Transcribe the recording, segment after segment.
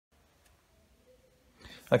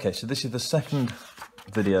Okay, so this is the second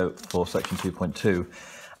video for section 2.2,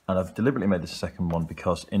 and I've deliberately made this a second one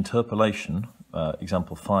because interpolation,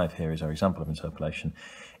 example 5 here is our example of interpolation,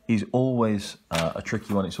 is always a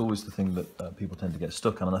tricky one. It's always the thing that people tend to get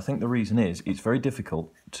stuck on, and I think the reason is it's very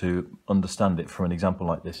difficult to understand it from an example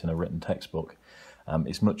like this in a written textbook.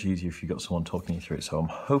 It's much easier if you've got someone talking you through it, so I'm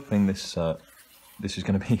hoping this is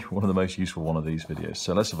going to be one of the most useful one of these videos.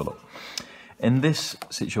 So let's have a look. In this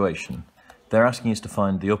situation, they're asking us to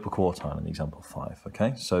find the upper quartile in example 5,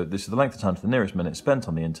 okay? So this is the length of time to the nearest minute spent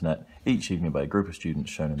on the internet each evening by a group of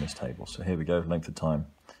students shown in this table. So here we go, length of time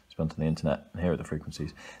spent on the internet, and here are the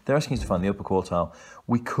frequencies. They're asking us to find the upper quartile.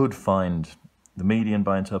 We could find the median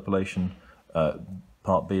by interpolation.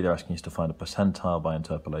 Part B, they're asking us to find a percentile by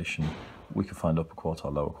interpolation. We could find upper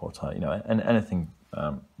quartile, lower quartile, you know, and anything.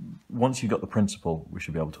 Once you've got the principle, we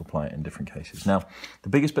should be able to apply it in different cases. Now, the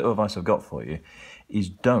biggest bit of advice I've got for you is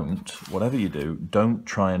whatever you do, don't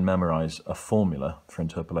try and memorize a formula for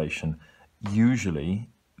interpolation. Usually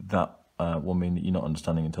that will mean that you're not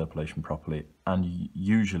understanding interpolation properly, and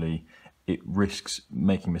usually it risks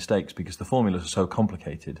making mistakes because the formulas are so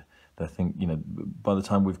complicated that I think, you know, by the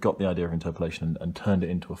time we've got the idea of interpolation and turned it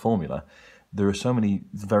into a formula, there are so many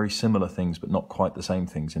very similar things but not quite the same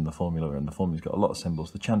things in the formula, and the formula's got a lot of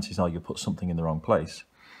symbols. The chances are you'll put something in the wrong place.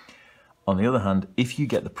 On the other hand, if you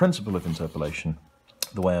get the principle of interpolation,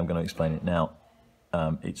 the way I'm going to explain it now,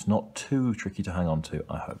 it's not too tricky to hang on to,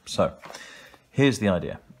 I hope. So here's the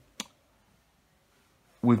idea.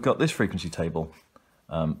 We've got this frequency table,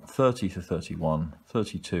 30 to 31,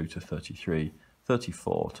 32 to 33,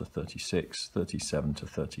 34 to 36, 37 to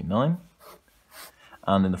 39.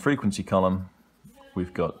 And in the frequency column,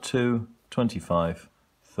 we've got 2, 25,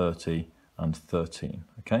 30, and 13,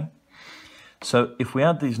 okay? So if we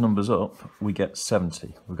add these numbers up, we get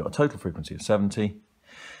 70. We've got a total frequency of 70.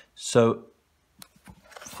 So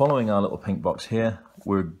following our little pink box here,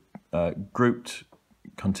 we're grouped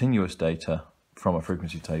continuous data from a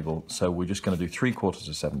frequency table. So we're just going to do 3/4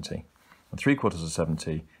 of 70. And 3/4 of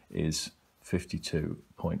 70 is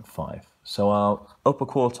 52.5. So our upper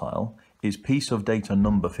quartile is piece of data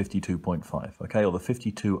number 52.5, okay, or the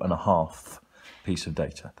 52.5 piece of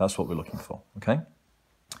data. That's what we're looking for, okay?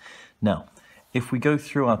 Now, if we go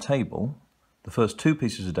through our table, the first 2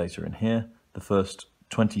 pieces of data are in here, the first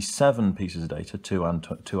 27 pieces of data, 2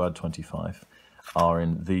 add 25, are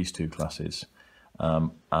in these 2 classes,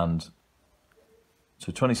 and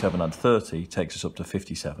so 27 add 30 takes us up to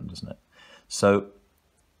 57, doesn't it? So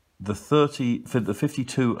the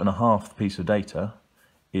 52.5 piece of data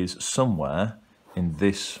is somewhere in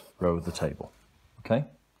this row of the table, okay?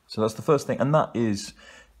 So that's the first thing, and that is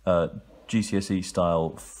GCSE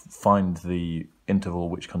style, find the interval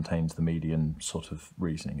which contains the median sort of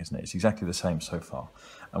reasoning, isn't it? It's exactly the same so far,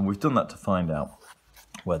 and we've done that to find out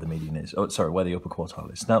where the median is, where the upper quartile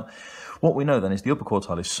is. Now, what we know then is the upper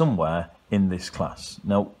quartile is somewhere in this class.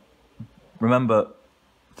 Now, remember,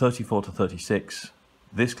 34 to 36,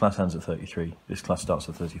 this class ends at 33, this class starts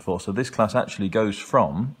at 34, so this class actually goes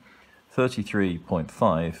from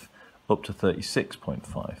 33.5 up to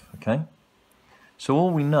 36.5, okay? So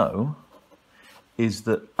all we know is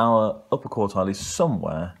that our upper quartile is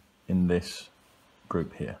somewhere in this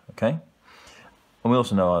group here, okay? And we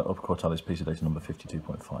also know our upper quartile is piece of data number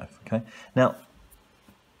 52.5, okay? Now,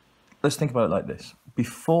 let's think about it like this.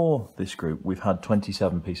 Before this group, we've had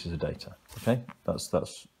 27 pieces of data, okay?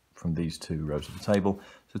 That's from these 2 rows of the table.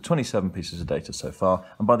 So 27 pieces of data so far.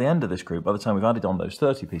 And by the end of this group, by the time we've added on those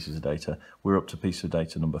 30 pieces of data, we're up to piece of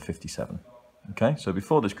data number 57. Okay, so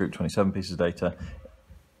before this group, 27 pieces of data,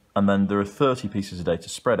 and then there are 30 pieces of data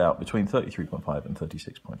spread out between 33.5 and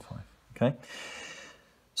 36.5. Okay,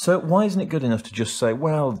 so why isn't it good enough to just say,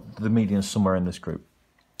 well, the median is somewhere in this group?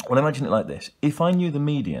 Well, imagine it like this. If I knew the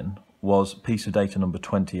median was piece of data number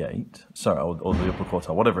 28, or the upper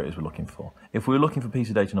quartile, whatever it is we're looking for. If we were looking for piece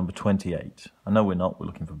of data number 28, I know we're not, we're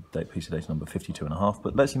looking for piece of data number 52.5,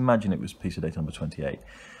 but let's imagine it was piece of data number 28.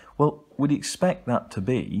 Well, we'd expect that to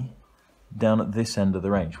be down at this end of the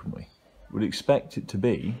range, wouldn't we? We'd expect it to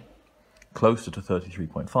be closer to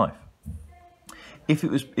 33.5. If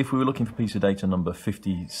we were looking for piece of data number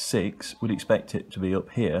 56, we'd expect it to be up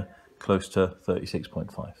here, close to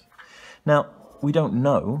 36.5. Now, we don't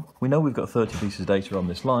know. We know we've got 30 pieces of data on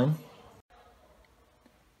this line,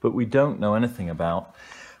 but we don't know anything about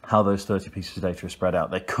how those 30 pieces of data are spread out.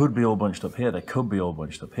 They could be all bunched up here, they could be all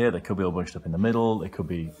bunched up here, they could be all bunched up in the middle, they could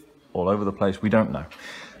be all over the place, we don't know.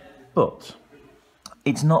 But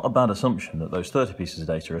it's not a bad assumption that those 30 pieces of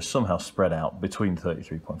data are somehow spread out between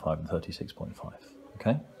 33.5 and 36.5,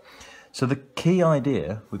 okay? So the key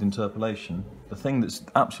idea with interpolation, the thing that's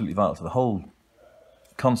absolutely vital to the whole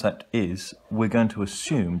concept is we're going to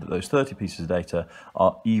assume that those 30 pieces of data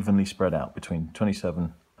are evenly spread out between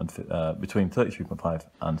 27 and between 33.5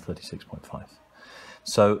 and 36.5.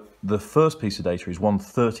 So the first piece of data is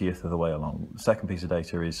 1/30th of the way along. The second piece of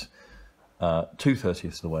data is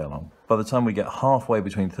 2/30ths of the way along. By the time we get halfway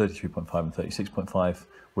between 33.5 and 36.5,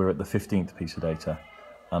 we're at the 15th piece of data,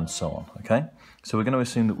 and so on, okay? So we're going to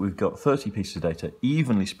assume that we've got 30 pieces of data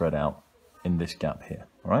evenly spread out in this gap here,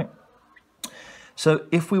 all right? So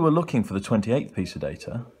if we were looking for the 28th piece of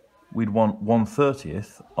data, we'd want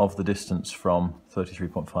 1/30th of the distance from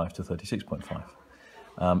 33.5 to 36.5.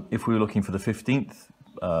 If we were looking for the 15th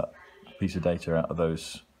piece of data out of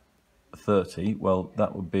those 30, well,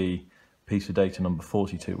 that would be piece of data number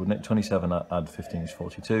 42, wouldn't it? 27 add 15 is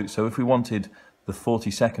 42. So if we wanted the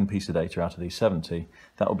 42nd piece of data out of these 70,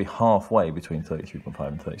 that would be halfway between 33.5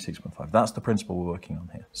 and 36.5. That's the principle we're working on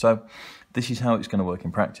here. So this is how it's going to work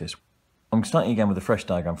in practice. I'm starting again with a fresh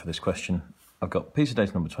diagram for this question. I've got piece of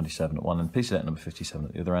data number 27 at one and piece of data number 57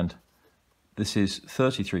 at the other end. This is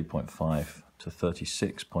 33.5 to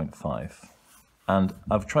 36.5. And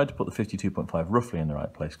I've tried to put the 52.5 roughly in the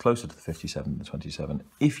right place, closer to the 57 than the 27.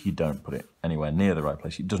 If you don't put it anywhere near the right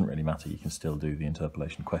place, it doesn't really matter. You can still do the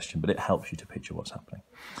interpolation question, but it helps you to picture what's happening.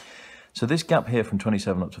 So this gap here from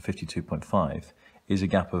 27 up to 52.5 is a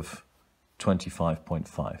gap of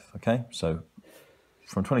 25.5, okay? So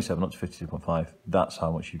from 27 up to 52.5, that's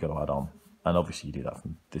how much you've got to add on. And obviously you do that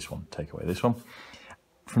from this one, take away this one.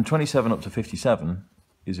 From 27 up to 57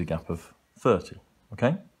 is a gap of 30,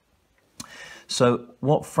 okay? So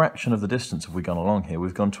what fraction of the distance have we gone along here?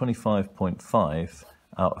 We've gone 25.5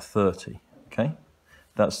 out of 30, okay?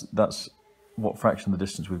 That's what fraction of the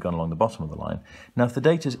distance we've gone along the bottom of the line. Now, if the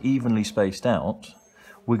data's evenly spaced out,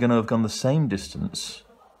 we're going to have gone the same distance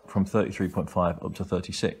from 33.5 up to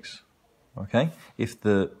 36, okay? If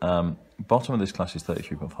the bottom of this class is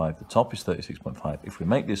 33.5, the top is 36.5. If we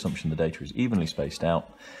make the assumption the data is evenly spaced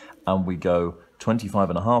out and we go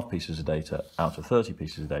 25.5 pieces of data out of 30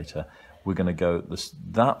 pieces of data, we're going to go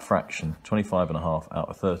that fraction, 25.5 out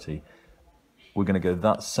of 30, we're going to go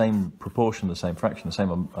that same proportion, the same fraction, the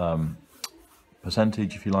same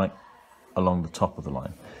percentage, if you like, along the top of the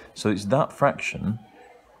line. So it's that fraction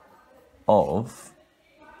of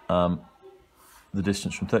the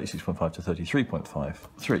distance from 36.5 to 33.5,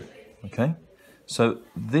 3, okay? So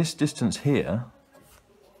this distance here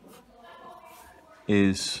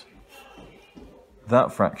is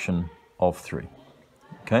that fraction of 3,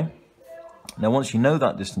 okay? Now, once you know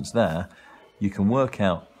that distance there, you can work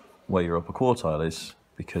out where your upper quartile is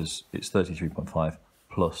because it's 33.5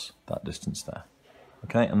 plus that distance there,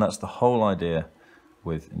 okay? And that's the whole idea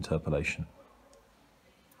with interpolation.